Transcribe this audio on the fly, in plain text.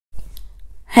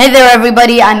Hey there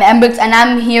everybody, I'm Embrix and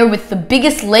I'm here with the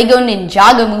biggest Lego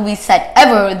Ninjago movie set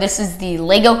ever. This is the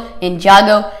Lego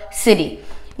Ninjago City.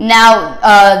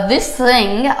 Now, this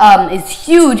thing is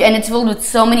huge and it's filled with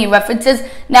so many references.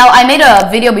 Now, I made a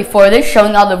video before this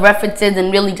showing all the references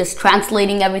and really just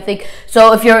translating everything.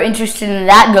 So if you're interested in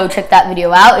that, go check that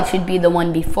video out. It should be the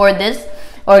one before this.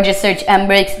 Or just search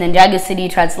Embrix Ninjago City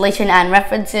translation and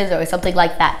references or something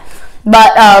like that.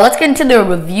 But let's get into the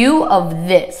review of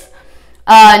this.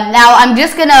 Now, I'm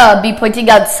just going to be pointing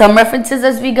out some references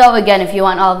as we go. Again, if you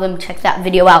want all of them, check that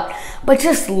video out. But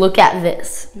just look at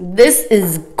this. This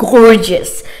is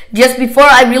gorgeous. Just before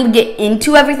I really get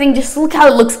into everything, just look how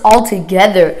it looks all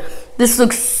together. This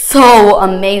looks so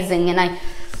amazing, and I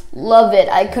love it.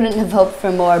 I couldn't have hoped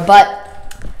for more.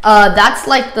 But that's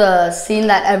like the scene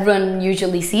that everyone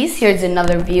usually sees. Here's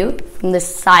another view from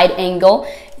this side angle.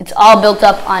 It's all built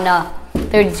up on a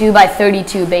 32 by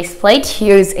 32 base plate.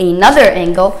 Here's another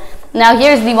angle. Now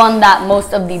here's the one that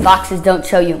most of the boxes don't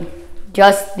show you,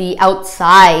 just the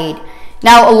outside.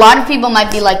 Now a lot of people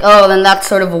might be like, oh, then that's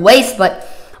sort of a waste, but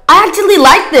I actually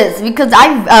like this because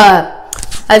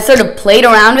I've sort of played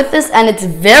around with this and it's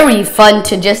very fun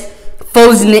to just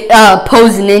pose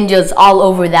ninjas all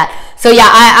over that. So yeah,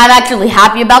 I'm actually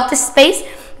happy about this space,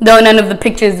 though none of the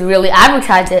pictures really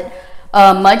advertise it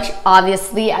much.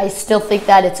 Obviously, I still think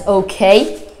that it's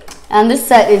okay, and this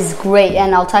set is great,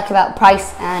 and I'll talk about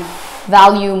price and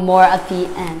value more at the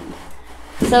end.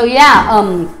 So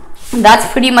yeah,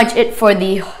 that's pretty much it for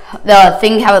the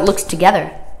thing, how it looks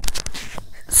together.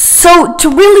 So to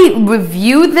really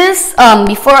review this,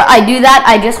 before I do that,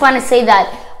 I just want to say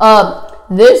that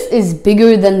this is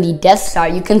bigger than the Death Star.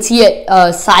 You can see it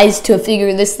sized to a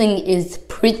figure. This thing is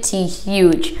pretty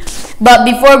huge. But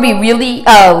before we really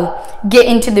get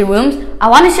into the rooms, I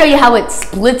want to show you how it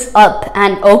splits up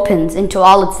and opens into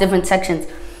all its different sections.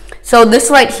 So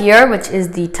this right here, which is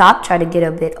the top, try to get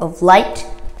a bit of light,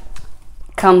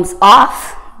 comes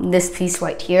off, this piece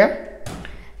right here.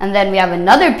 And then we have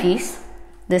another piece,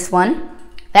 this one,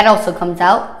 that also comes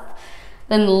out.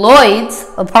 Then Lloyd's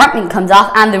apartment comes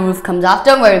off and the roof comes off.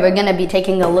 Don't worry, we're going to be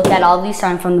taking a look at all these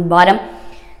starting from the bottom.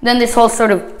 Then this whole sort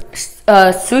of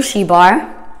sushi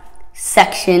bar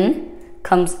section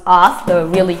comes off, the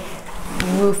really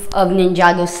roof of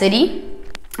Ninjago City.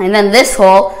 And then this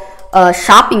whole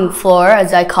shopping floor,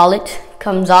 as I call it,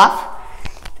 comes off.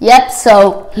 Yep,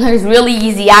 so there's really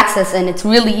easy access and it's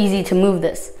really easy to move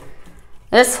this.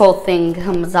 This whole thing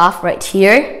comes off right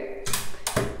here.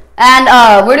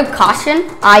 And word of caution,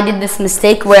 I did this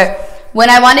mistake where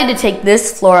when I wanted to take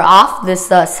this floor off, this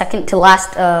second to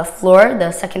last floor,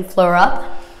 the second floor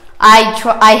up,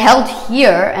 I held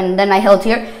here and then I held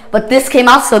here, but this came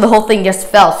out, so the whole thing just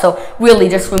fell. So really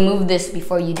just remove this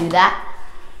before you do that.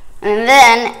 And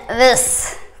then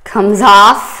this comes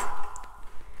off.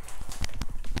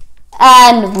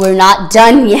 And we're not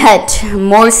done yet.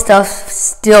 More stuff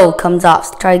still comes off.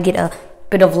 So try to get a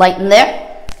bit of light in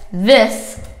there.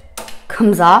 This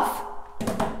comes off,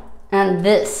 and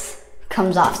this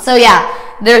comes off. So yeah,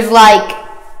 there's like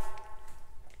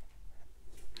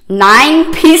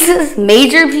 9 pieces,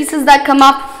 major pieces that come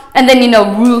off, and then, you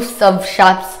know, roofs of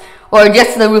shops or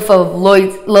just the roof of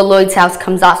Lloyd's house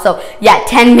comes off. So yeah,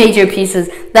 10 major pieces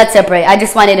that separate. I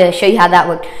just wanted to show you how that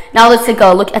worked. Now let's take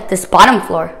a look at this bottom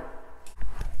floor.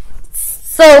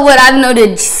 So what I've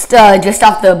noted just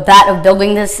off the bat of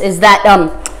building this is that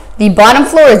the bottom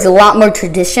floor is a lot more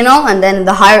traditional, and then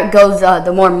the higher it goes,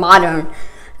 the more modern,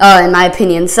 in my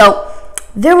opinion. So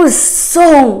there was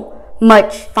so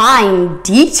much fine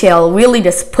detail really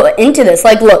just put into this.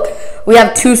 Like, look, we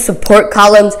have 2 support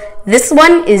columns. This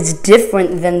one is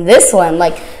different than this one.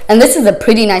 Like, and this is a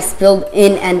pretty nice build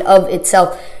in and of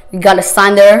itself. We got a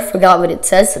sign there, forgot what it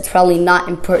says, so it's probably not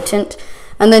important.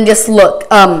 And then just look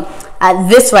at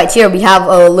this right here. We have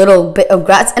a little bit of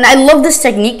grass, and I love this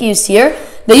technique used here.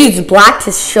 They use black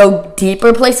to show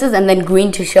deeper places and then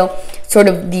green to show sort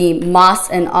of the moss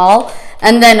and all.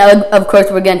 And then, of course,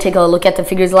 we're going to take a look at the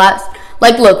figures last.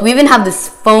 Like, look, we even have this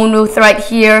phone booth right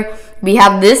here. We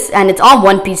have this, and it's all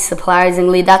one piece,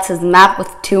 surprisingly. That says map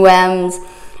with 2 M's.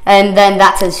 And then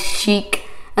that says chic.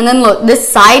 And then, look, this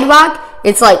sidewalk,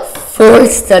 it's like 4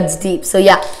 studs deep. So,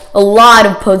 yeah, a lot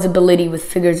of posability with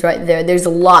figures right there. There's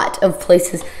a lot of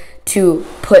places to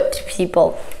put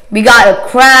people. We got a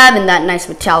crab in that nice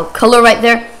metallic color right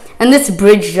there. And this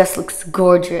bridge just looks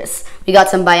gorgeous. We got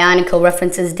some Bionicle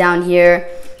references down here.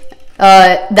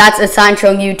 That's a sign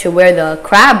showing you to where the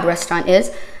crab restaurant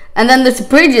is. And then this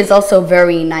bridge is also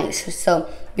very nice. So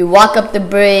you walk up the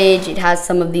bridge. It has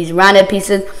some of these rounded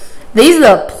pieces. These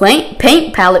are the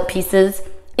paint palette pieces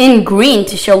in green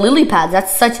to show lily pads.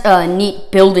 That's such a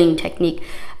neat building technique.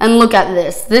 And look at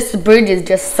this. This bridge is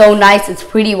just so nice. It's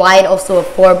pretty wide, also a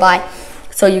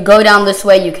 4x. So you go down this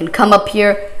way, you can come up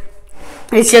here.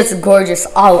 It's just gorgeous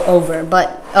all over. But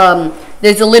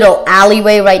there's a little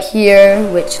alleyway right here,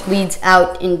 which leads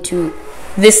out into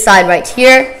this side right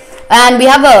here. And we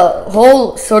have a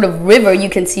whole sort of river. You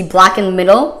can see black in the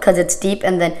middle because it's deep,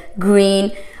 and then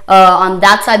green on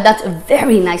that side. That's a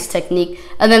very nice technique.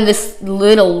 And then this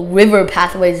little river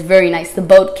pathway is very nice. The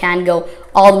boat can go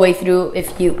all the way through.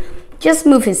 If you just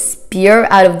move his spear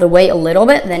out of the way a little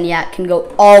bit, then yeah, it can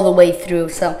go all the way through.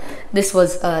 So this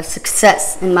was a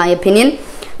success in my opinion.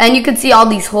 And you can see all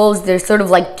these holes. They're sort of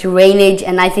like drainage,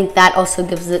 and I think that also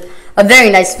gives it a very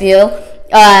nice feel.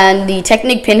 And the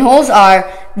Technic pinholes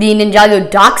are the Ninjago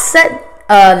dock set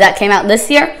that came out this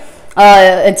year.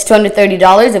 It's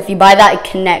 $230. If you buy that, it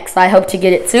connects. I hope to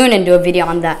get it soon and do a video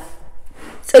on that.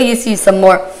 So you see some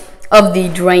more of the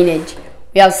drainage.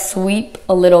 We have Sweep,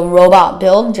 a little robot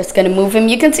build. Just gonna move him.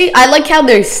 You can see, I like how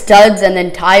there's studs and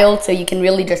then tiles, so you can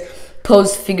really just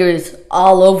pose figures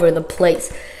all over the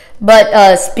place.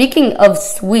 But speaking of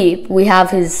Sweep, we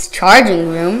have his charging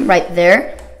room right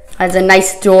there. Has a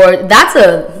nice door. That's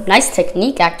a nice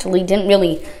technique, actually. Didn't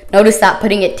really notice that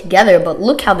putting it together, but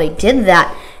look how they did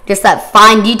that. Just that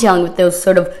fine detailing with those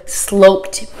sort of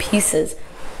sloped pieces.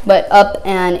 But up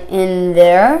and in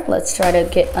there, let's try to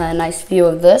get a nice view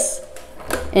of this.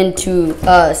 Into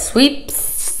Sweep's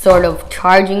sort of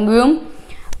charging room.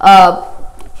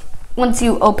 Once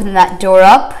you open that door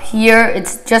up, here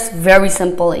it's just very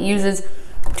simple. It uses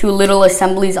two little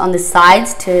assemblies on the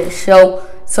sides to show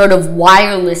sort of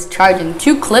wireless charging.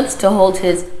 Two clips to hold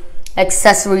his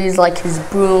accessories like his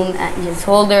broom and his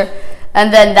holder.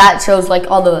 And then that shows like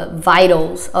all the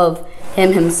vitals of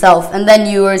him himself. And then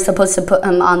you are supposed to put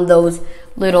him on those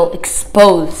little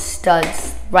exposed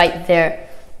studs right there.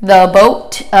 The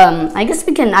boat, I guess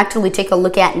we can actually take a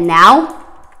look at now.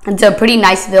 It's a pretty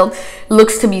nice build. It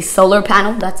looks to be solar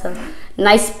panel. That's a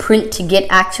nice print to get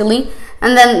actually.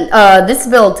 And then this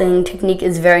building technique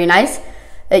is very nice.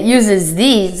 It uses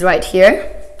these right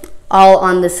here, all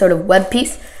on this sort of web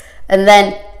piece. And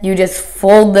then you just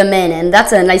fold them in. And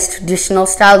that's a nice traditional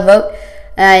style boat.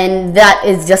 And that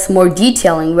is just more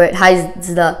detailing where it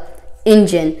hides the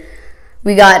engine.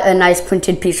 We got a nice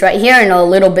printed piece right here and a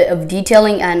little bit of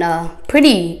detailing and a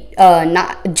pretty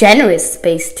not generous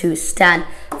space to stand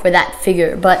for that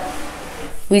figure. But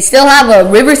we still have a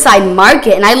riverside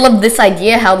market, and I love this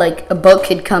idea how like a boat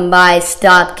could come by,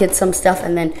 stop, get some stuff,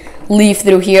 and then leave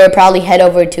through here, probably head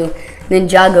over to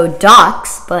Ninjago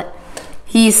docks. But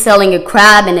he's selling a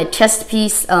crab and a chest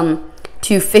piece,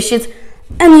 two fishes,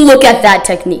 and look at that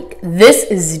technique. This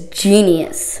is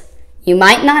genius. You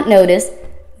might not notice,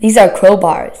 these are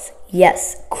crowbars.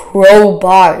 Yes,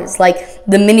 crowbars, like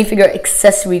the minifigure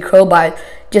accessory crowbar,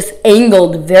 just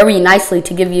angled very nicely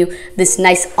to give you this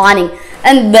nice awning.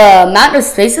 And the amount of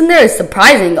space in there is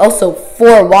surprising. Also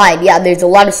 4 wide. Yeah, there's a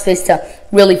lot of space to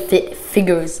really fit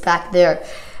figures back there.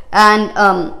 And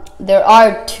there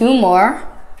are 2 more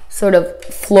sort of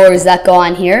floors that go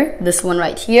on here. This one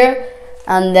right here.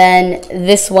 And then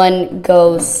this one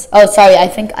goes, oh sorry, I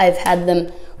think I've had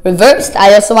them reversed.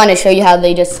 I also want to show you how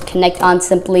they just connect on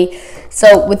simply.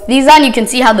 So with these on, you can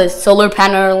see how the solar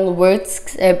panel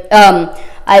works.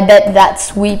 I bet that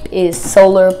Sweep is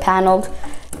solar paneled,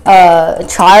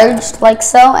 charged like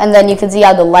so. And then you can see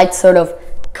how the lights sort of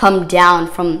come down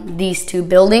from these 2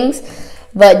 buildings.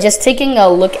 But just taking a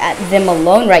look at them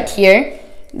alone right here,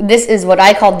 this is what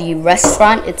I call the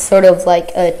restaurant. It's sort of like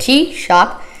a tea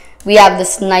shop. We have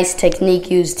this nice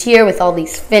technique used here with all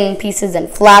these fin pieces and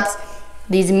flaps.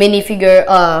 These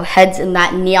minifigure heads in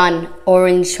that neon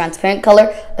orange transparent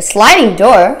color. A sliding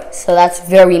door, so that's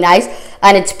very nice.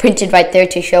 And it's printed right there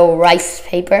to show rice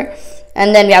paper.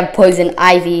 And then we have Poison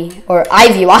Ivy, or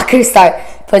Ivy Walker Star.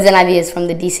 Poison Ivy is from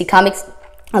the DC Comics.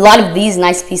 A lot of these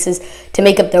nice pieces to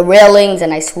make up the railings, a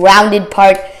nice rounded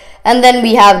part. And then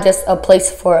we have just a place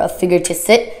for a figure to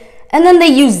sit. And then they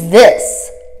use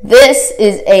this. This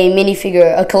is a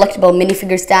minifigure, a collectible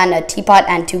minifigure stand, a teapot,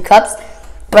 and 2 cups.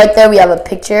 Right there we have a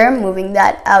picture. Moving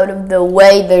that out of the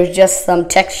way, there's just some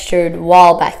textured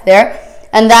wall back there.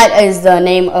 And that is the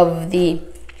name of the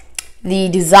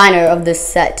designer of this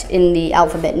set in the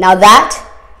alphabet. Now that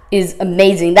is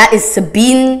amazing. That is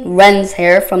Sabine Wren's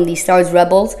hair from the Star Wars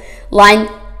Rebels line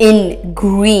in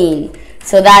green.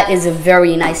 So that is a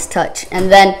very nice touch.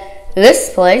 And then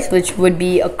this place, which would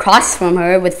be across from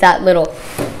her with that little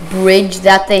bridge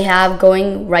that they have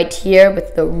going right here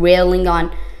with the railing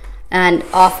on and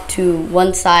off to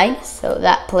one side. So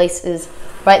that place is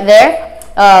right there.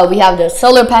 we have the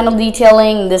solar panel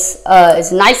detailing. This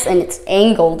is nice and it's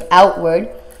angled outward.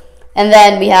 And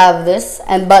then we have this,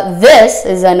 but this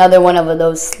is another one of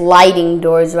those sliding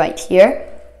doors right here.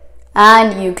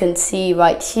 And you can see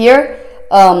right here,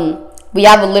 we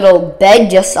have a little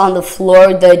bed just on the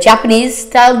floor. The Japanese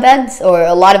style beds, or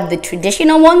a lot of the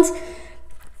traditional ones,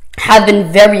 have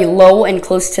been very low and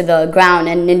close to the ground,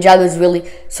 and Ninjago is really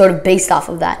sort of based off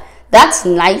of that. That's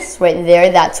nice right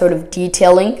there, that sort of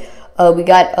detailing. We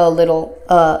got a little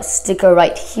sticker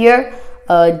right here,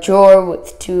 a drawer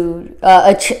with two,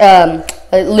 a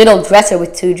little dresser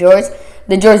with 2 drawers.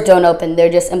 The drawers don't open,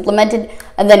 they're just implemented.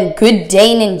 And then Good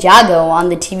Day Ninjago on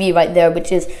the TV right there,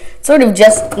 which is sort of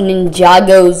just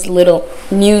Ninjago's little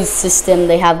news system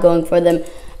they have going for them.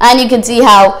 And you can see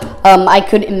how I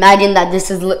could imagine that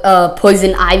this is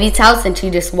Poison Ivy's house, and she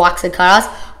just walks across.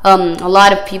 A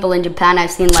lot of people in Japan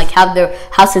I've seen like have their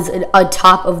houses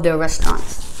atop of their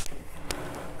restaurants.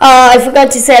 I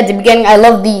forgot to say at the beginning, I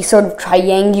love the sort of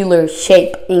triangular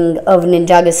shaping of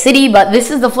Ninjago City, but this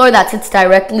is the floor that sits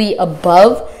directly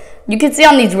above. You can see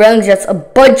on these railings just a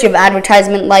bunch of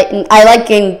advertisement lighting. I like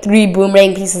getting 3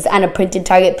 boomerang pieces and a printed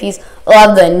target piece. A lot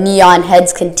of the neon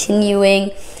heads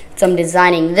continuing, some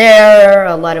designing there,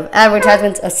 a lot of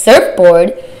advertisements, a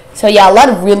surfboard. So yeah, a lot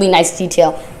of really nice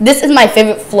detail. This is my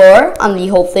favorite floor on the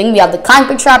whole thing. We have the comic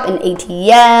book shop, an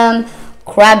ATM,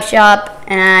 crab shop,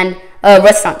 and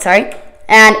restaurant, sorry,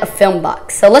 and a film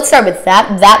box. So let's start with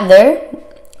that. That there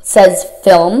says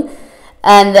film,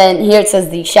 and then here it says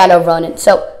the Shadow of Ronin.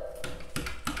 So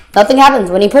nothing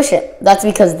happens when you push it. That's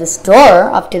because this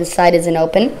door off to the side isn't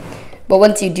open. But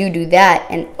once you do that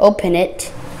and open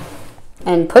it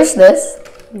and push this,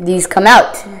 these come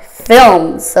out.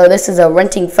 Films. So this is a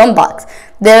renting film box.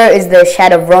 There is the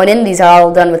Shadow of Ronin. These are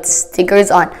all done with stickers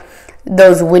on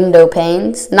those window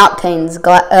panes, not panes,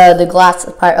 the glass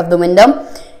part of the window.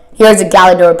 Here's a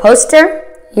Galador poster.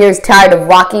 Here's Tired of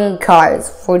Rocking Cars,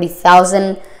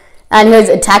 40,000. And here's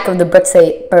Attack of the Brick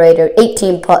Separator,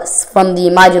 18+, from the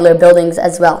modular buildings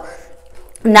as well.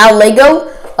 Now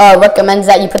Lego recommends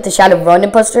that you put the Shadow of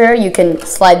Ronin poster here. You can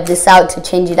slide this out to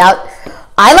change it out.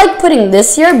 I like putting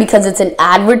this here because it's an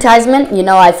advertisement. You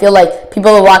know, I feel like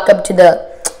people will walk up to the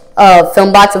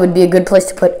film box. It would be a good place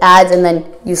to put ads, and then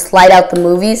you slide out the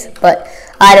movies. But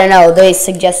I don't know, they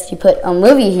suggest you put a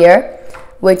movie here,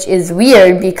 which is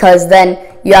weird because then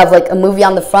you have like a movie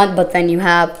on the front, but then you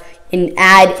have an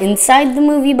ad inside the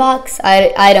movie box.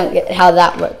 I don't get how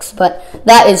that works, but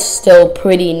that is still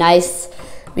pretty nice.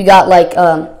 We got like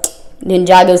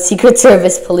Ninjago Secret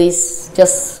Service police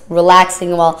just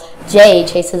relaxing while Jay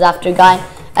chases after Guy.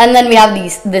 And then we have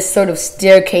this sort of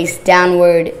staircase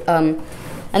downward,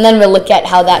 and then we'll look at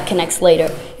how that connects later.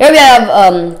 Here we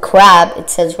have crab, it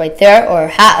says right there, or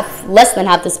less than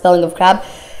half the spelling of crab.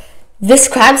 This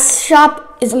crab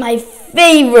shop is my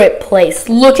favorite place.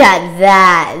 Look at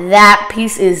that. That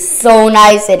piece is so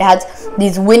nice. It has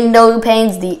these window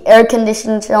panes, the air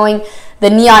conditioning showing, the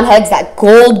neon heads, that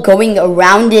gold going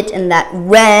around it, and that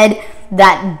red,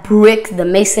 that brick, the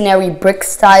masonry brick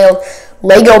style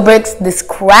Lego bricks. This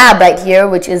crab right here,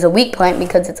 which is a weak point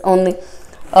because it's only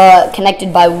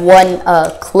connected by one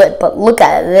clip, but look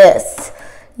at this.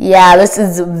 Yeah, this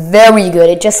is very good.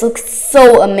 It just looks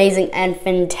so amazing and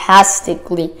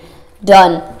fantastically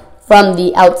done from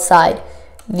the outside.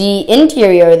 The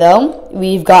interior though,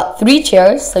 we've got 3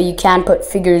 chairs, so you can put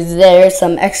figures there,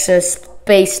 some extra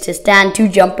space to stand, 2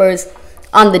 jumpers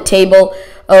on the table.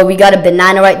 We got a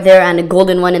banana right there and a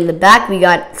golden one in the back. We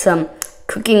got some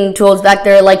cooking tools back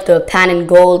there, like the pan and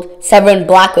gold, Severn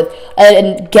black with,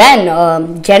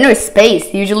 again, generous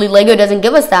space. Usually Lego doesn't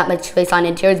give us that much space on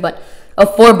interiors, but a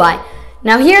 4x.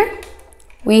 Now here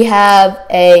we have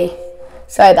a,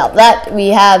 sorry about that, we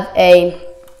have a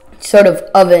sort of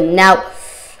oven. Now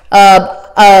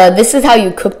this is how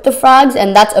you cook the frogs,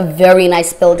 and that's a very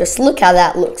nice build. Just look how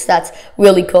that looks. That's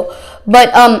really cool. But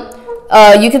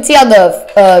you can see how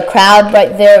the crab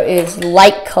right there is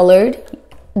light colored,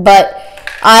 but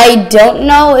I don't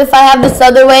know if I have this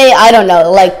other way. I don't know.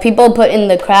 Like, people put in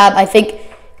the crab, I think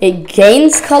it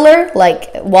gains color,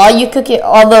 like, while you cook it,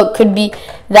 although it could be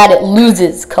that it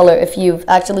loses color if you've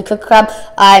actually cooked crab.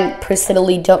 I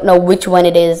personally don't know which one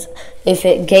it is, if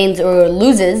it gains or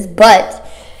loses, but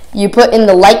you put in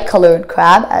the light colored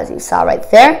crab, as you saw right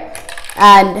there,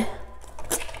 and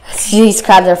these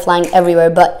crabs are flying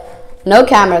everywhere, but no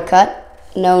camera cut,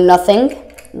 no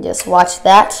nothing, just watch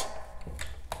that.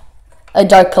 A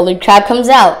dark colored crab comes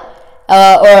out,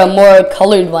 or a more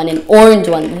colored one, an orange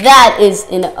one. That is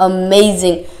an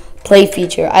amazing play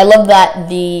feature. I love that,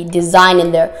 the design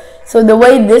in there. So the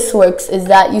way this works is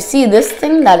that you see this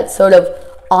thing, that it's sort of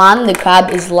on, the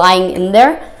crab is lying in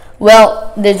there.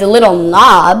 Well, there's a little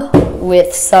knob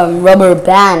with some rubber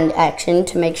band action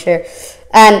to make sure.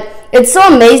 And it's so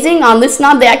amazing. On this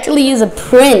knob, they actually use a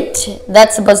print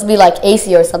that's supposed to be like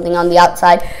AC or something on the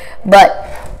outside. But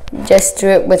just do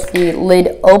it with the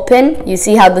lid open. You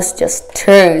see how this just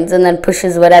turns and then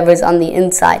pushes whatever's on the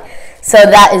inside. So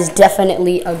that is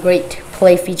definitely a great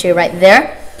play feature right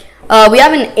there. We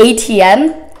have an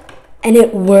ATM and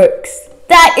it works.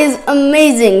 That is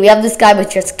amazing. We have this guy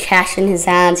with just cash in his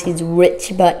hands. He's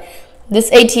rich, but this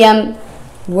ATM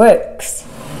works.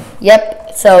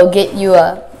 Yep, so get you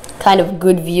a kind of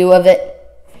good view of it.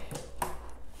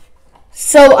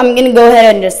 So I'm going to go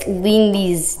ahead and just lean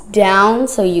these down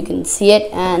so you can see it.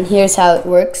 And here's how it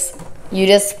works. You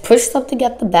just push something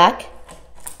at the back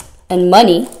and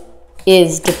money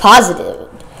is deposited.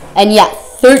 And yeah,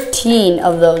 13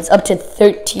 of those, up to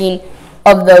 13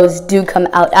 of those do come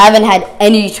out. I haven't had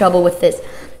any trouble with this.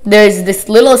 There's this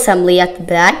little assembly at the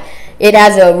back. It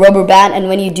has a rubber band, and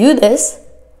when you do this,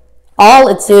 all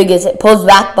it's doing is it pulls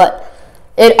back, but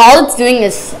all it's doing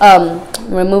is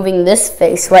removing this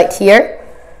face right here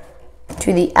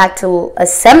to the actual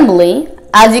assembly.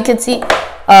 As you can see,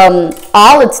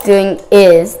 all it's doing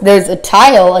is there's a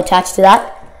tile attached to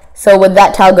that. So when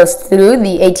that tile goes through,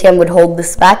 the ATM would hold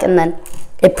this back, and then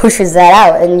it pushes that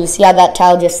out, and you see how that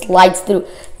tile just slides through.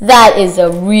 That is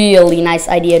a really nice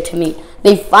idea to me.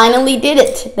 They finally did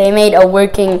it. They made a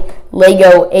working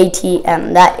Lego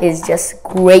ATM. That is just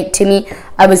great to me.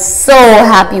 I was so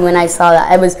happy when I saw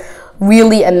that. I was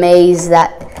really amazed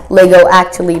that Lego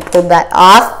actually pulled that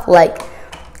off. Like,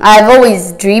 I've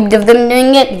always dreamed of them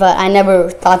doing it, but I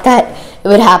never thought that it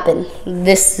would happen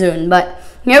this soon. But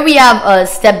here we have a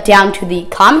step down to the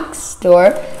comics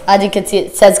store. As you can see,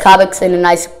 it says comics in a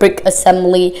nice brick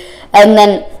assembly. And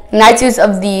then nice use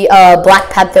of the Black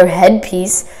Panther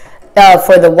headpiece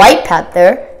for the White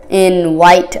Panther in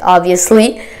white,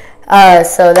 obviously.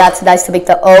 So that's nice to make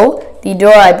the O. The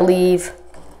door, I believe,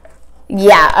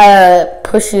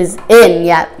 pushes in.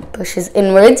 Yeah, pushes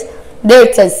inwards. There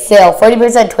it says sale,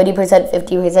 40%, 20%,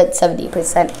 50%,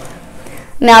 70%.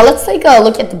 Now let's take a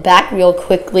look at the back real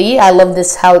quickly. I love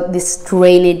this, how this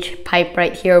drainage pipe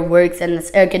right here works, and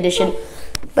this air condition.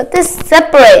 But this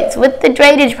separates with the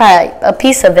drainage pipe, a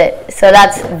piece of it. So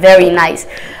that's very nice.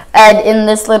 And in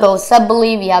this little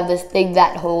assembly, we have this thing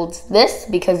that holds this,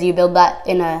 because you build that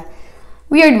in a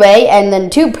weird way. And then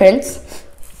two prints.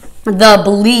 The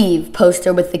Believe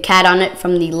poster with the cat on it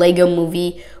from the Lego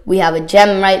movie. We have a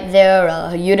gem right there,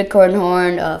 a unicorn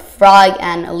horn, a frog,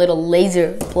 and a little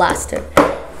laser blaster.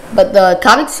 But the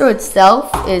comic store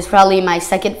itself is probably my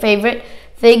second favorite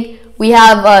thing. We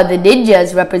have the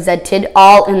ninjas represented,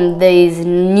 all in these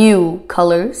new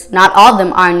colors. Not all of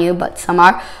them are new, but some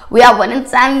are. We have one in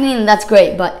Sammy, and that's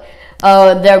great. But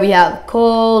there we have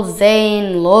Cole,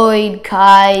 Zane, Lloyd,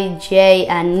 Kai, Jay,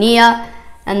 and Nia.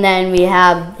 And then we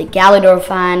have the Galador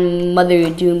fan, Mother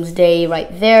Doomsday,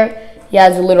 right there. He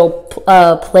has a little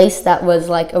place that was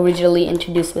like originally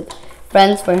introduced with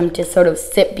friends for him to sort of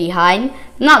sit behind.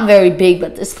 Not very big,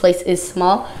 but this place is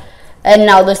small. And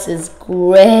now this is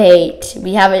great.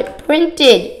 We have it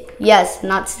printed. Yes,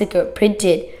 not sticker,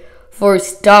 printed for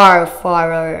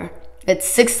Starfarer. It's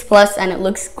 6+, and it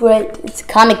looks great. It's a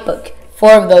comic book.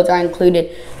 4 of those are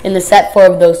included in the set, 4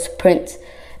 of those prints.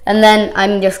 And then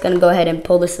I'm just going to go ahead and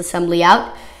pull this assembly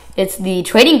out. It's the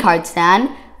trading card stand.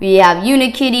 We have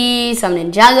Unikitty, some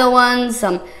Ninjago ones,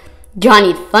 some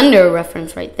Johnny Thunder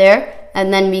reference right there.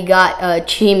 And then we got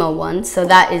Chima ones, so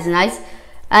that is nice.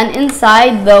 And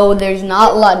inside, though there's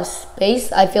not a lot of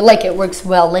space, I feel like it works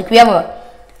well. Like, we have a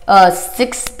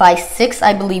 6x6,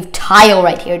 I believe, tile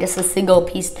right here. Just a single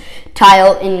piece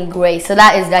tile in gray. So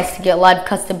that is nice to get. A lot of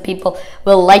custom people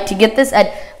will like to get this. And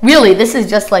really, this is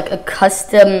just like a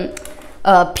custom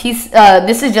piece.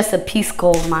 This is just a piece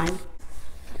gold mine.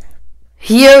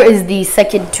 Here is the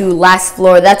second to last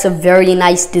floor. That's a very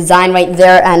nice design right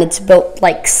there, and it's built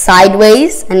like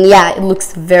sideways. And yeah, it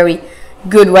looks very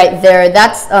good right there.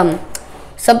 That's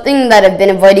something that I've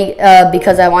been avoiding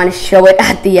because I want to show it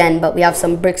at the end, but we have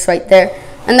some bricks right there,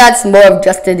 and that's more of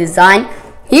just a design.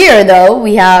 Here though,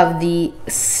 we have the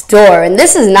store, and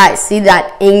this is nice. See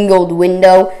that angled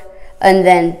window, and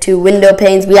then 2 window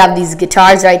panes. We have these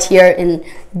guitars right here in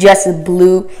just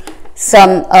blue.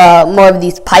 Some more of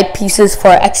these pipe pieces for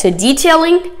extra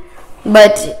detailing.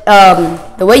 But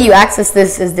the way you access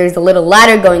this is there's a little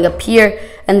ladder going up here,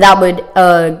 and that would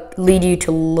lead you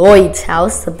to Lloyd's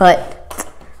house. But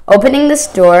opening this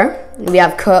door, we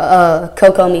have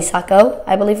Coco Misako,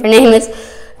 I believe her name is,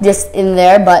 just in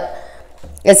there. But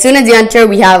as soon as you enter,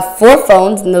 we have 4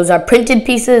 phones, and those are printed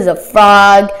pieces, a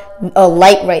frog, a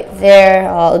light right there.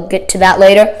 I'll get to that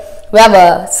later. We have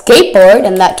a skateboard,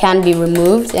 and that can be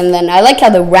removed. And then I like how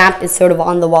the ramp is sort of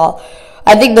on the wall.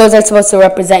 I think those are supposed to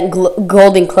represent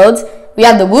golden clothes. We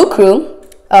have the Woo Crew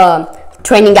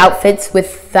training outfits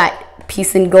with that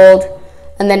piece in gold.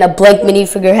 And then a blank mini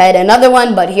figurehead, another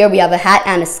one. But here we have a hat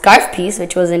and a scarf piece,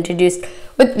 which was introduced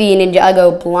with the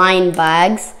Ninjago blind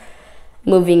bags.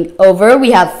 Moving over,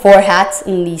 we have 4 hats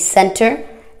in the center.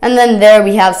 And then there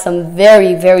we have some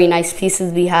very, very nice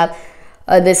pieces. We have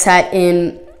this hat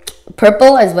in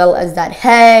purple, as well as that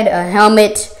head, a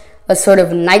helmet, a sort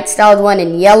of night-styled one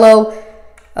in yellow,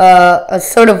 a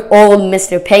sort of old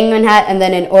Mr. Penguin hat, and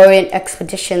then an Orient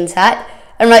Expeditions hat.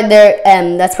 And right there,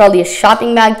 that's probably a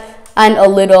shopping bag and a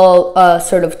little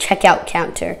sort of checkout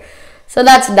counter. So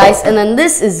that's nice. And then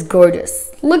this is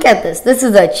gorgeous. Look at this. This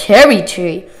is a cherry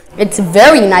tree. It's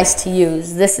very nice to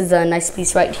use. This is a nice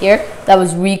piece right here that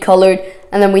was recolored.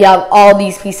 And then we have all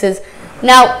these pieces.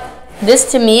 Now,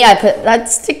 this to me, I put that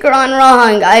sticker on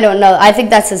wrong. I don't know. I think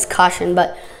that says caution,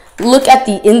 but look at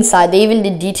the inside. They even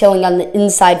did detailing on the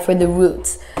inside for the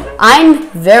roots. I'm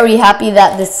very happy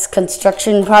that this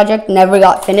construction project never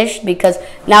got finished, because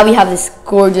now we have this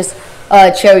gorgeous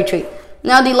cherry tree.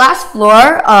 Now the last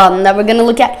floor that we're going to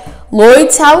look at,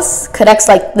 Lloyd's house connects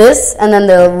like this, and then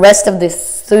the rest of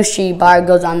this sushi bar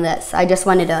goes on this. I just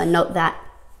wanted to note that.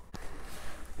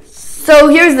 So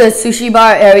here's the sushi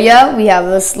bar area. We have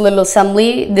this little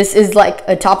assembly. This is like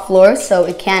a top floor, so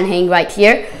it can hang right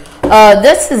here.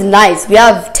 This is nice. We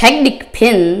have Technic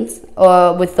pins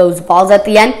with those balls at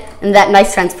the end, and that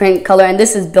nice transparent color. And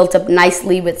this is built up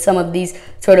nicely with some of these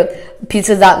sort of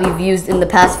pieces that we've used in the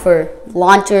past for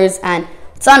launchers. And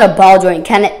it's on a ball joint,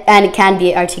 and it can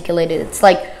be articulated. It's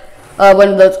like one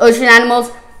of those ocean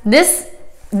animals.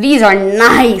 These are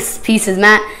nice pieces,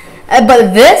 man.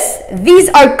 But these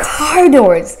are car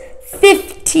doors.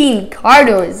 15 car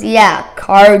doors. Yeah,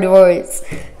 car doors.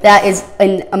 That is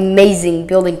an amazing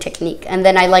building technique. And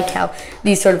then I like how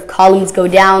these sort of columns go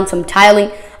down, some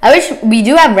tiling. I wish we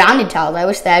do have rounded tiles. I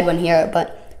wish they had one here,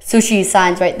 but sushi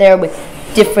signs right there with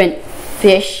different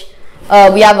fish.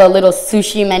 We have a little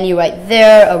sushi menu right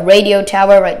there, a radio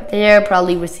tower right there,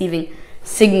 probably receiving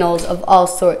signals of all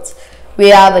sorts. We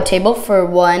have a table for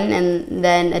 1, and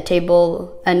then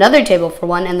another table for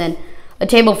 1, and then a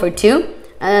table for 2.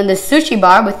 And then the sushi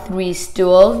bar with 3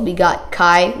 stools. We got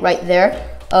Kai right there.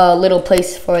 A little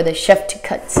place for the chef to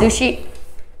cut sushi.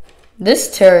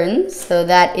 This turns, so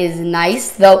that is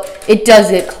nice, though it does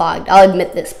get clogged, I'll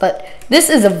admit this. But this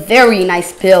is a very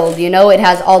nice build, you know. It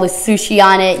has all the sushi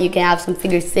on it. You can have some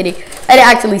figures sitting. It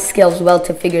actually scales well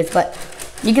to figures, but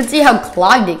you can see how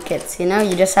clogged it gets, you know.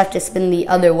 You just have to spin the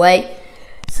other way.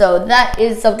 So that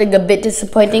is something a bit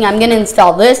disappointing. I'm going to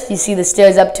install this. You see the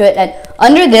stairs up to it. And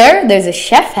under there, there's a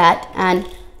chef hat and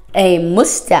a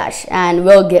mustache. And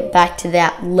we'll get back to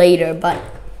that later. But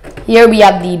here we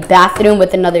have the bathroom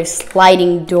with another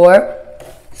sliding door.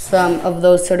 Some of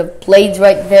those sort of blades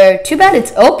right there. Too bad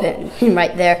it's open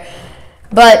right there.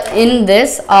 But in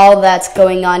this, all that's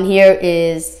going on here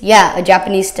is, yeah, a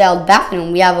Japanese-styled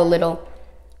bathroom. We have a little...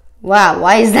 Wow,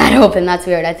 why is that open? That's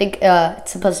weird. I think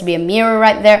it's supposed to be a mirror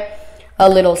right there. A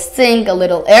little sink, a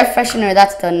little air freshener.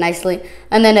 That's done nicely.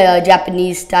 And then a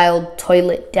Japanese-style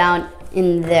toilet down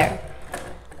in there.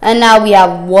 And now we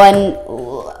have one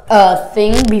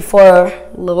thing before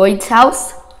Lloyd's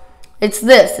house. It's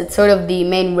this. It's sort of the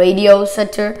main radio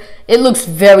center. It looks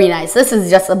very nice. This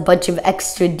is just a bunch of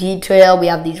extra detail. We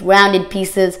have these rounded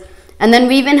pieces. And then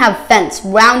we even have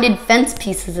rounded fence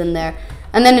pieces in there.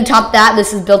 And then to top that,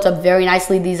 this is built up very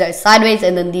nicely. These are sideways,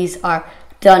 and then these are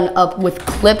done up with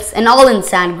clips, and all in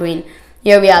sand green.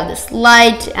 Here we have this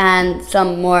light and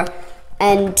some more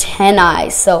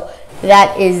antennae. So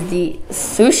that is the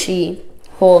sushi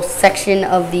whole section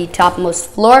of the topmost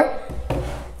floor.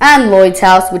 And Lloyd's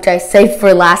house, which I saved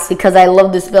for last because I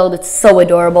love this build. It's so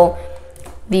adorable.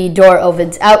 The door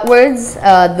opens outwards.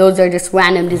 Those are just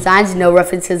random designs, no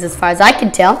references as far as I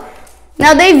can tell.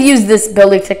 Now, they've used this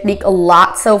building technique a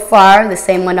lot so far, the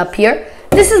same one up here.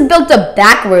 This is built up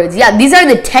backwards. Yeah, these are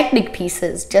the Technic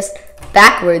pieces, just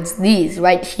backwards, these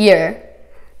right here.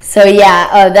 So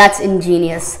yeah, that's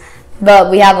ingenious.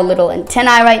 But we have a little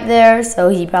antennae right there, so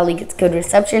he probably gets good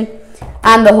reception.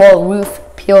 And the whole roof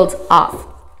peeled off.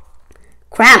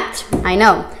 Cramped, I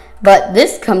know. But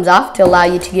this comes off to allow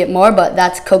you to get more, but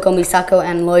that's Coco Misako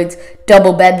and Lloyd's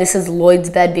double bed. This is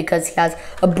Lloyd's bed because he has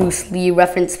a Bruce Lee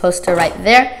reference poster right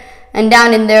there. And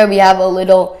down in there we have a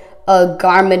little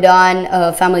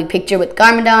Garmadon family picture with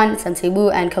Garmadon, Sensei Wu,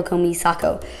 and Coco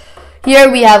Misako.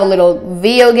 Here we have a little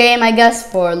video game, I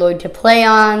guess, for Lloyd to play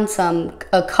on,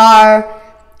 a car,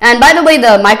 And by the way,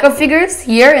 the micro figures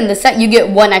here in the set, you get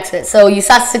 1 extra. So you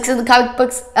saw 6 of the comic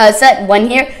books set, 1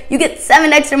 here. You get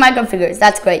 7 extra micro figures.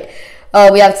 That's great.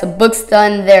 We have some books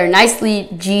done there nicely.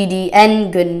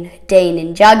 GDN, Good Day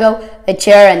Ninjago, a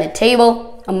chair and a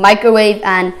table, a microwave,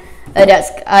 and a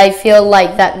desk. I feel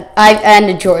like that, and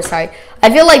a drawer, sorry. I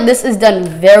feel like this is done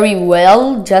very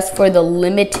well just for the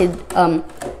limited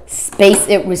space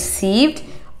it received.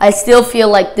 I still feel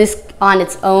like this on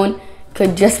its own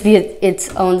could just be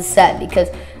its own set because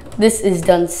this is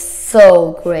done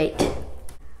so great.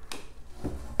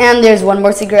 And there's one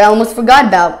more secret I almost forgot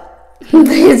about.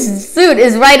 His suit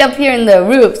is right up here in the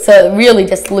roof, so it really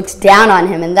just looks down on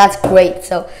him, and that's great.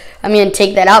 So I'm going to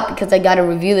take that out because I got to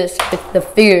review this with the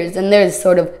figures, and there's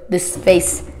sort of this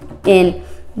space in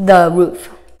the roof.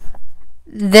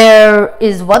 There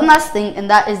is one last thing, and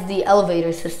that is the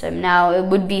elevator system. Now, it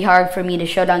would be hard for me to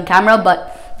show it on camera,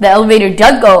 but the elevator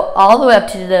does go all the way up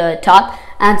to the top,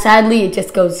 and sadly, it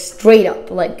just goes straight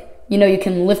up. Like, you know, you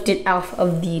can lift it off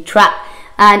of the track,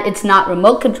 and it's not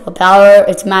remote control power,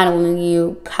 it's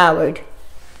manually powered.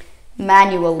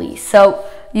 So,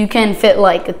 you can fit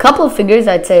like a couple of figures,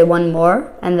 I'd say 1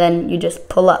 more, and then you just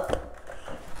pull up,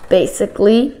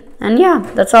 basically. And yeah,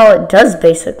 that's all it does,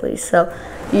 basically. So,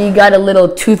 you got a little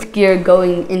tooth gear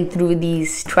going in through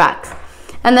these tracks.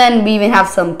 And then we even have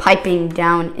some piping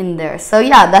down in there. So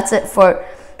yeah, that's it for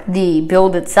the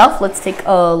build itself. Let's take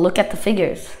a look at the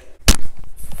figures.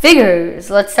 Figures.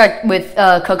 Let's start with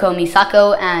Coco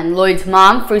Misako and Lloyd's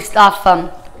mom. First off,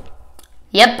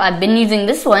 yep, I've been using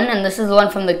this one, and this is the one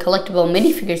from the collectible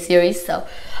minifigure series. So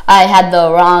I had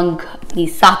the wrong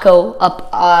Misako up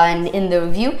on in the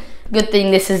review. Good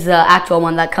thing this is the actual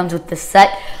one that comes with the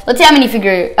set. Let's see how many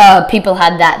people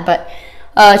had that, but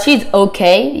she's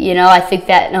okay. You know, I think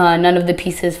that none of the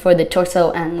pieces for the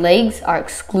torso and legs are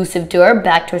exclusive to her.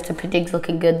 Back torso printing's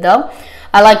looking good though.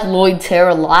 I like Lloyd's hair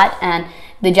a lot, and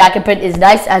the jacket print is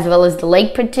nice as well as the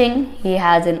leg printing. He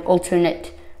has an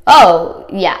alternate. Oh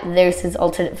yeah, there's his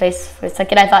alternate face. For a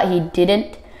second, I thought he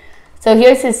didn't. So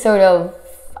here's his sort of,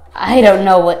 I don't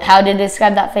know how to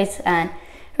describe that face, and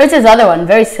here's his other one,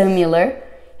 very similar.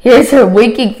 Here's her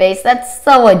winking face. That's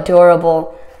so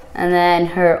adorable. And then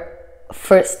her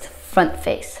first front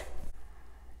face.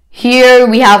 Here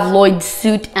we have Lloyd's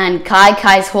suit and Kai.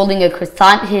 Kai's holding a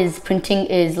croissant. His printing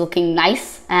is looking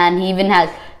nice. And he even has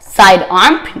side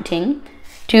arm printing.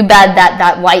 Too bad that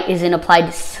that white isn't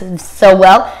applied so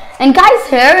well. And Kai's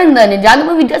hair in the Ninjago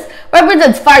movie just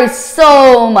represents fire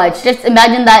so much. Just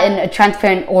imagine that in a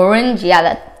transparent orange. Yeah,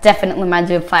 that definitely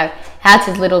reminds me of fire. Has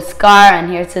his little scar,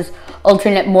 and here's his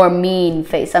alternate more mean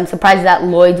face. I'm surprised that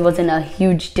Lloyd's wasn't a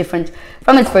huge difference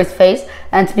from his first face.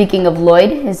 And speaking of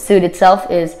Lloyd, his suit itself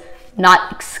is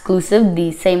not exclusive,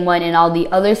 the same one in all the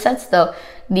other sets, though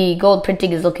the gold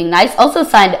printing is looking nice. Also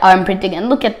side arm printing, and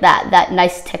look at that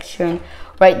nice texturing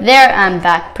right there, and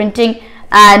back printing.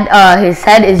 And his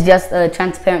head is just a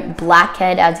transparent black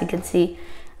head, as you can see.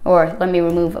 Or let me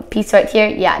remove a piece right here.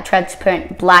 Yeah,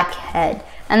 transparent black head.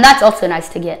 And that's also nice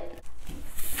to get.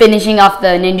 Finishing off the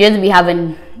ninjas, we have a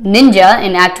ninja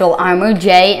in actual armor,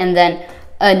 J, and then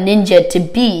a ninja to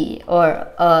be, or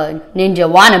a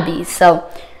ninja wannabe. So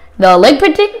the leg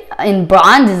printing in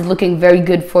bronze is looking very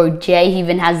good for J. He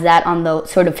even has that on the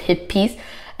sort of hip piece.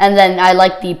 And then I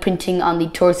like the printing on the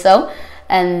torso.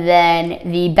 And then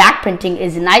the back printing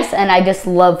is nice, and I just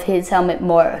love his helmet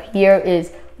more. Here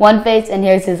is one face, and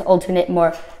here's his alternate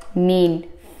more mean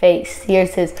face.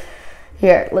 Here's his,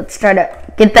 here, let's try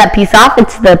to get that piece off.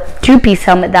 It's the 2-piece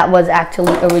helmet that was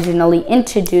actually originally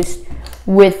introduced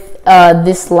with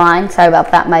this line. Sorry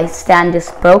about that, my stand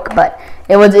just broke, but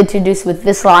it was introduced with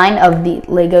this line of the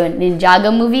Lego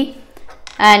Ninjago movie.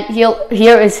 And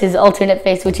here is his alternate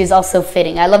face, which is also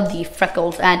fitting. I love the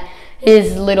freckles, and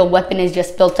his little weapon is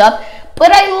just built up.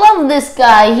 But I love this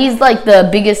guy. He's like the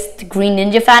biggest Green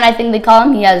Ninja fan, I think they call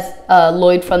him. He has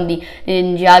Lloyd from the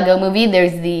Ninjago movie.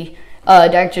 There's the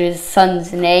director's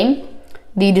son's name,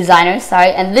 the designer, sorry.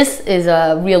 And this is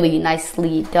a really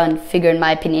nicely done figure in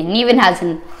my opinion. He even has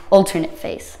an alternate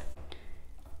face.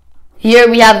 Here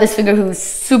we have this figure who's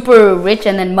super rich,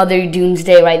 and then Mother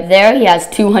Doomsday right there. He has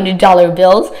 $200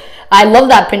 bills. I love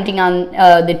that printing on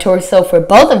the torso for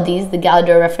both of these. The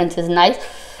Galador reference is nice.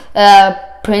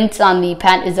 Print on the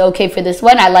pant is okay for this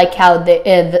one. I like how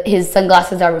his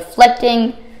sunglasses are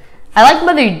reflecting. I like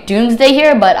Mother Doomsday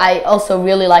here, but I also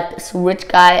really like this rich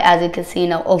guy. As you can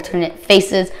see, alternate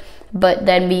faces. But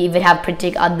then we even have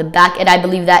printing on the back, and I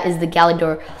believe that is the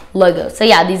Galador logo. So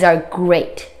yeah, these are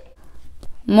great.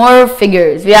 More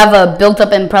figures. We have a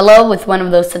built-up umbrella with one of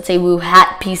those Setseiwu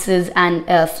hat pieces and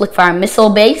a flick-fire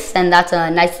missile base, and that's a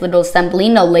nice little assembly.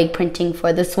 No leg printing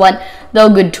for this one, though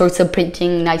good torso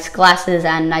printing, nice glasses,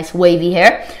 and nice wavy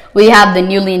hair. We have the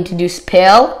newly introduced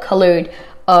pale colored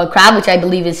crab, which I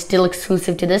believe is still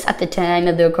exclusive to this at the time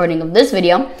of the recording of this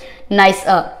video. Nice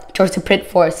torso print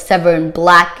for Severn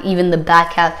Black. Even the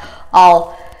back has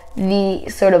all the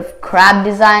sort of crab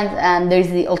designs, and there's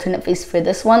the alternate face for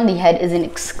this one. The head isn't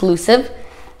exclusive.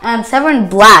 And Severn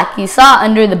Black, you saw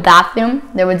under the bathroom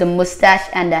there was a mustache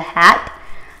and a hat,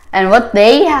 and what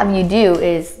they have you do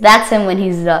is, that's him when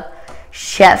he's the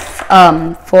chef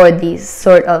for these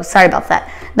sort of, sorry about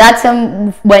that, that's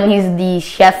him when he's the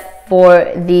chef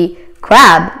for the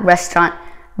crab restaurant.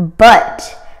 But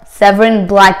Severn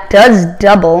Black does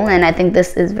double, and I think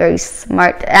this is very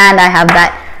smart, and I have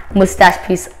that mustache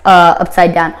piece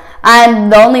upside down. And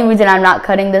the only reason I'm not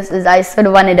cutting this is I sort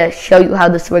of wanted to show you how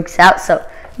this works out. So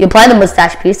you apply the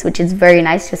mustache piece, which is very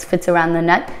nice, just fits around the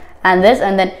neck, and this,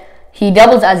 and then he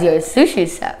doubles as your sushi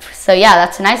chef. So yeah,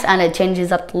 that's nice, and it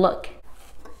changes up the look.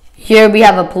 Here we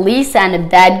have a police and a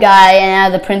bad guy,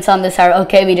 and the prints on this are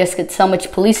okay. We just get so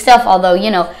much police stuff, although,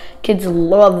 you know, kids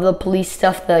love the police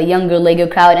stuff, the younger Lego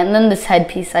crowd. And then this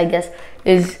headpiece, I guess,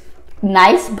 is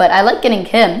nice, but I like getting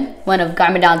him, one of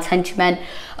Garmadon's henchmen.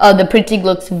 The printing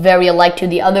looks very alike to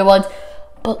the other ones,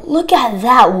 but look at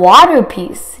that water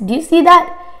piece. Do you see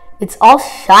that? It's all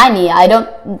shiny. I don't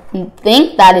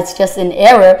think that it's just an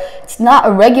error. It's not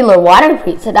a regular water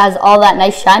piece. It has all that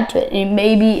nice shine to it. It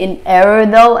may be an error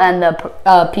though, and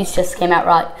the piece just came out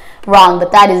wrong,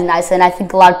 but that is nice, and I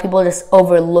think a lot of people just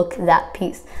overlook that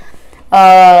piece.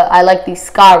 I like the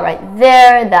scar right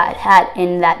there, that hat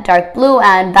in that dark blue,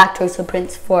 and back torso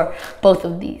prints for both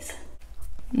of these.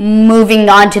 Moving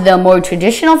on to the more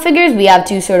traditional figures, we have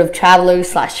two sort of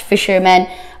travelers slash fishermen.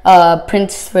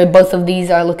 Prints for both of these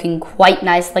are looking quite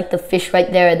nice, like the fish right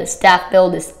there, the staff bill,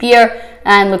 the spear,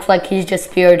 and looks like he's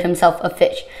just speared himself a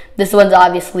fish. This one's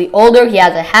obviously older. He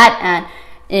has a hat, and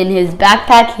in his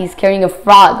backpack he's carrying a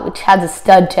frog, which has a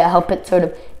stud to help it sort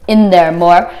of in there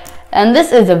more. And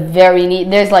this is a very neat,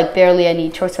 there's like barely any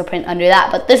torso print under that,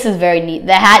 but this is very neat.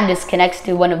 The hat disconnects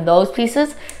to one of those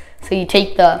pieces, so you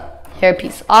take the hair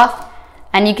piece off,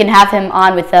 and you can have him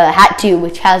on with a hat too,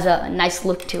 which has a nice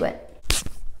look to it.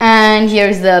 And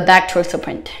here's the back torso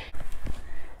print.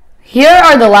 Here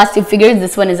are the last two figures.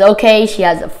 This one is okay. She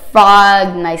has a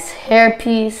frog, nice hair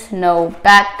piece, no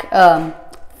back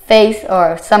face,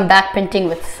 or some back printing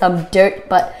with some dirt,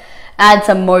 but add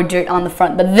some more dirt on the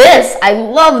front. But this, I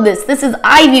love this. This is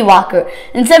Ivy Walker.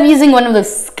 Instead of using one of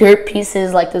those skirt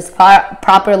pieces, like those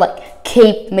proper like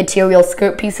cape material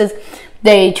skirt pieces,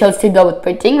 they chose to go with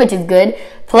printing, which is good.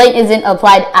 Plate isn't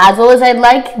applied as well as I'd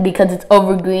like because it's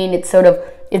over green. It's sort of,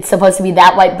 it's supposed to be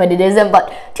that white, but it isn't.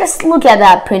 But just look at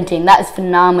that printing. That is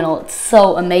phenomenal. It's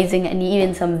so amazing, and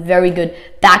even some very good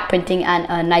back printing and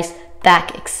a nice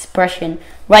back expression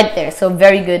right there. So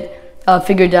very good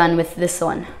figure done with this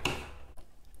one.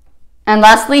 And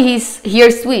lastly,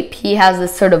 here's Sweep. He has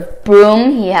this sort of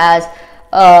broom. He has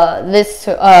this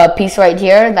piece right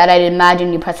here that I'd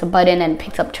imagine you press a button and it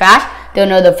picks up trash. Don't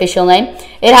know the official name.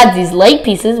 It has these leg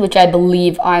pieces, which I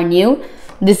believe are new.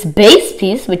 This base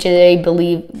piece, which I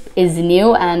believe is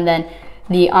new, and then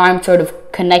the arms sort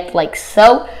of connect like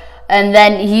so. And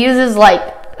then he uses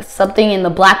like something in the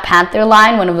Black Panther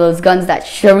line, one of those guns that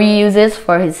Shuri uses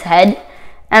for his head.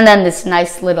 And then this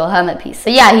nice little helmet piece. So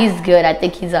yeah, he's good. I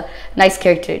think he's a nice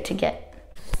character to get.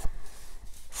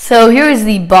 So here's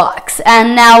the box.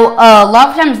 And now a lot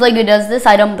of times Lego does this.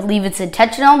 I don't believe it's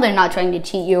intentional. They're not trying to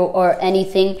cheat you or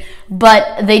anything.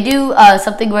 But they do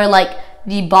something where like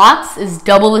the box is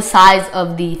double the size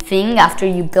of the thing after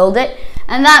you build it.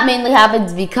 And that mainly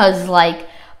happens because like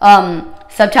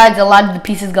sometimes a lot of the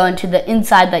pieces go into the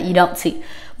inside that you don't see.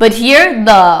 But here,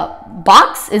 the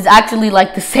box is actually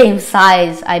like the same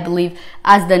size, I believe,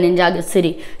 as the Ninjago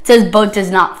City. It says boat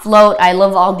does not float. I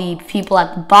love all the people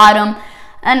at the bottom.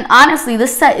 And honestly,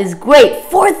 this set is great.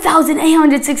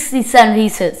 4,867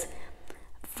 pieces.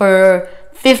 For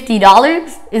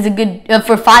 $50 is a good,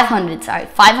 for $500, sorry.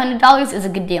 $500 is a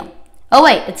good deal. Oh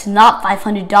wait, it's not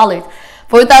 $500.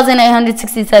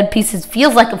 4,867 pieces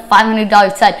feels like a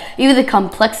 $500 set. Even the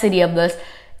complexity of this.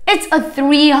 It's a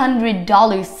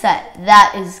 $300 set.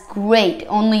 That is great.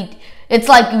 Only, it's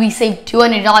like we saved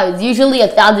 $200. Usually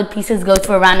 1,000 pieces goes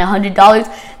for around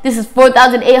 $100. This is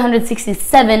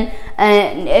 4,867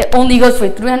 and it only goes for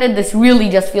 $300. This really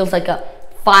just feels like a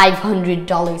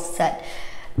 $500 set.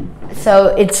 So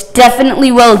it's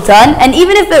definitely well done. And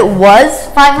even if it was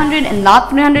 $500 and not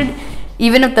 $300,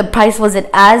 even if the price wasn't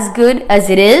as good as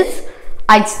it is,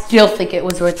 I still think it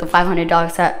was worth the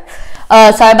 $500 set.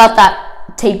 Sorry about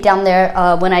that tape down there.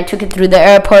 When I took it through the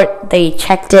airport, they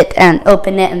checked it and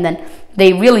opened it, and then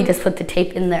they really just put the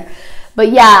tape in there.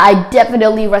 But yeah, I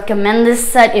definitely recommend this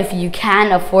set if you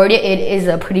can afford it. It is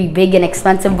a pretty big and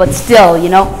expensive, but still, you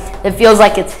know, it feels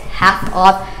like it's half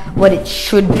off what it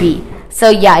should be. So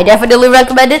yeah, I definitely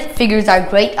recommend it. Figures are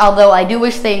great, although I do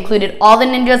wish they included all the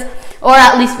ninjas, or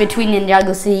at least between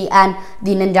Ninjago City and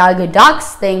the Ninjago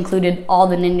docks, they included all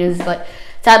the ninjas, but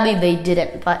sadly they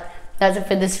didn't. But that's it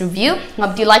for this review.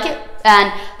 Hope you like it.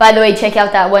 And by the way, check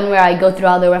out that one where I go through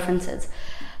all the references.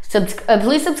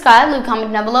 Please subscribe, leave a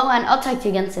comment down below, and I'll talk to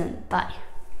you again soon. Bye.